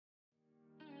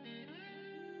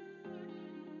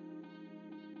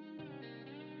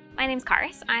My name's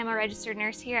Karis. I'm a registered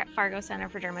nurse here at Fargo Center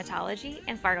for Dermatology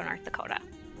in Fargo, North Dakota.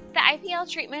 The IPL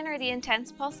treatment, or the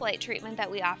intense pulse light treatment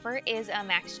that we offer, is a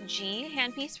Max G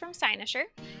handpiece from Cynosure.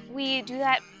 We do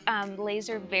that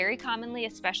laser very commonly,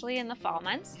 especially in the fall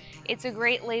months. It's a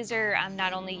great laser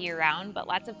not only year-round, but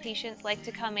lots of patients like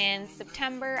to come in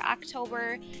September,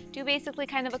 October, do basically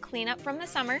kind of a cleanup from the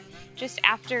summer, just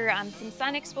after some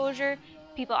sun exposure.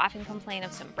 People often complain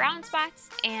of some brown spots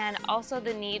and also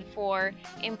the need for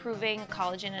improving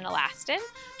collagen and elastin,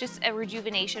 just a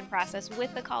rejuvenation process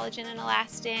with the collagen and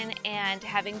elastin, and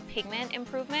having pigment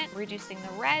improvement, reducing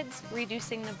the reds,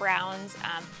 reducing the browns,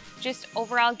 just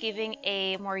overall giving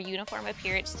a more uniform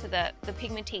appearance to the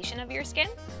pigmentation of your skin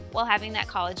while having that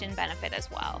collagen benefit as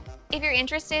well. If you're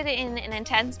interested in an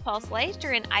intense pulse light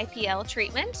or an IPL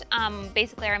treatment,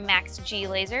 basically our Max G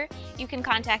laser, you can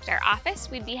contact our office.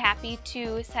 We'd be happy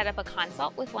to set up a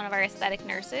consult with one of our aesthetic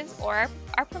nurses or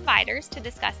our providers to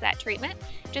discuss that treatment.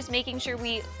 Just making sure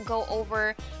we go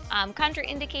over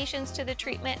contraindications to the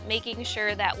treatment, making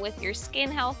sure that with your skin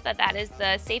health that is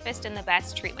the safest and the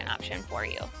best treatment option for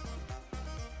you.